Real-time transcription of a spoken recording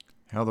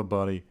How the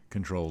body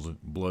controls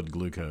blood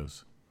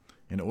glucose.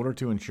 In order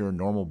to ensure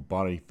normal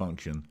body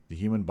function, the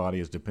human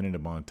body is dependent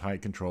upon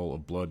tight control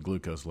of blood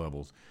glucose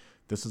levels.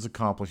 This is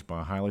accomplished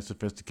by a highly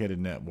sophisticated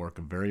network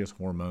of various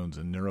hormones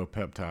and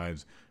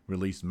neuropeptides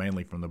released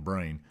mainly from the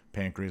brain,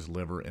 pancreas,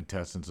 liver,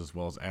 intestines, as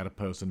well as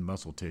adipose and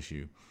muscle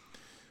tissue.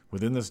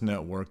 Within this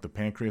network, the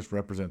pancreas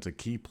represents a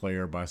key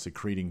player by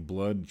secreting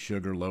blood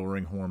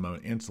sugar-lowering hormone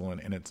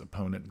insulin and its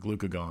opponent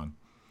glucagon.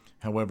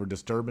 However,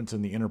 disturbance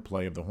in the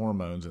interplay of the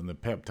hormones and the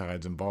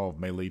peptides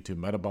involved may lead to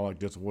metabolic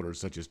disorders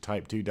such as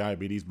type 2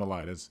 diabetes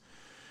mellitus,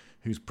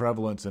 whose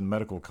prevalence and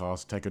medical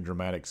costs take a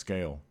dramatic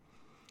scale.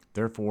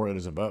 Therefore, it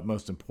is of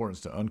utmost importance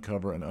to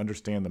uncover and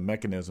understand the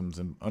mechanisms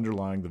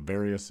underlying the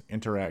various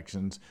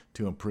interactions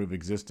to improve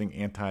existing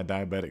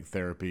anti-diabetic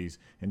therapies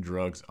and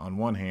drugs on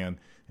one hand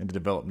and to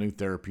develop new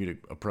therapeutic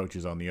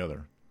approaches on the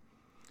other.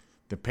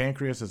 The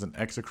pancreas is an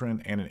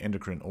exocrine and an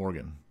endocrine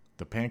organ.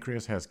 The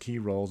pancreas has key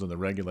roles in the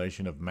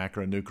regulation of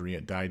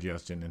macronutrient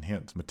digestion and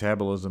hence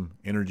metabolism,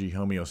 energy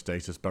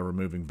homeostasis by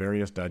removing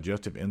various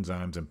digestive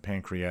enzymes and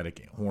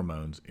pancreatic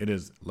hormones. It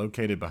is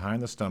located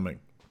behind the stomach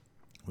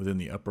within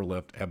the upper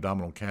left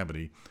abdominal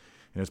cavity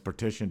and is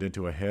partitioned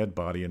into a head,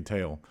 body, and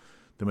tail.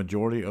 The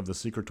majority of the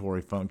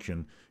secretory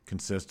function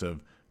consists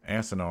of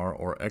acinar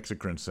or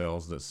exocrine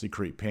cells that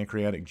secrete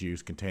pancreatic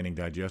juice containing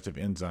digestive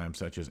enzymes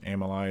such as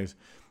amylase,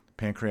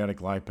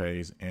 pancreatic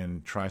lipase,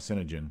 and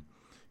trypsinogen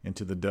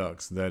into the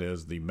ducts, that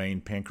is, the main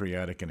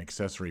pancreatic and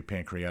accessory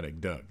pancreatic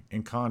duct.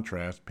 In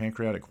contrast,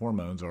 pancreatic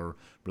hormones are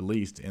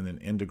released in an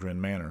endocrine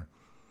manner,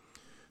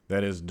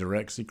 that is,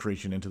 direct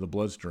secretion into the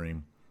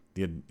bloodstream.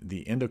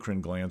 The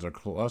endocrine glands are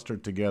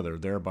clustered together,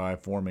 thereby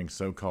forming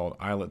so-called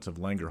islets of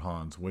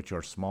Langerhans, which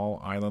are small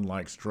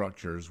island-like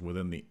structures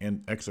within the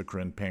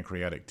exocrine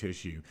pancreatic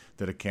tissue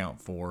that account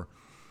for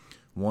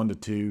 1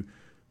 to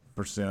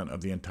 2%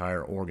 of the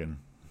entire organ.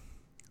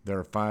 There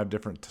are 5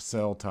 different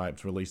cell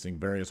types releasing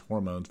various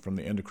hormones from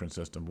the endocrine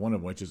system, one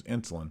of which is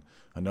insulin,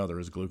 another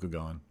is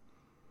glucagon.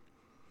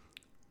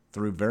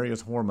 Through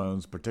various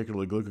hormones,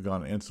 particularly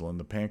glucagon and insulin,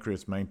 the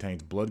pancreas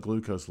maintains blood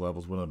glucose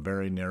levels within a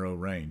very narrow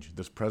range.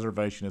 This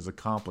preservation is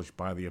accomplished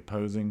by the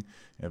opposing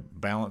and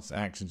balanced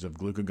actions of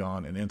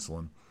glucagon and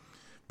insulin,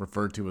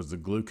 referred to as the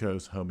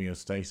glucose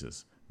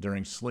homeostasis.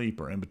 During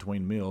sleep or in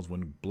between meals,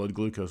 when blood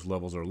glucose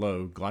levels are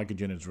low,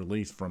 glycogen is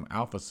released from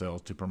alpha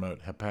cells to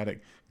promote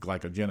hepatic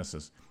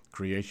glycogenesis,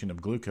 creation of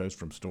glucose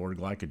from stored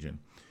glycogen.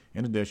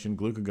 In addition,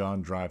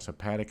 glucagon drives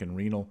hepatic and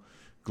renal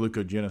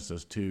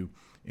glucogenesis to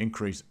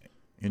increase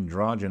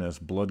endogenous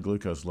blood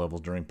glucose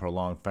levels during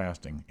prolonged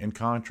fasting. In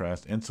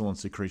contrast, insulin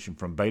secretion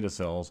from beta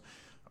cells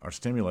are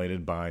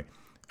stimulated by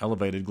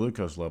elevated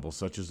glucose levels,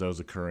 such as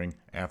those occurring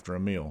after a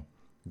meal.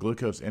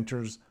 Glucose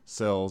enters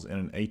cells in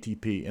an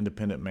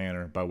ATP-independent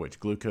manner by which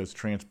glucose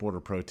transporter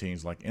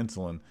proteins like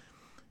insulin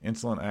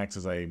acts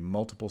as a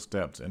multiple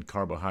steps in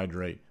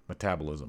carbohydrate metabolism.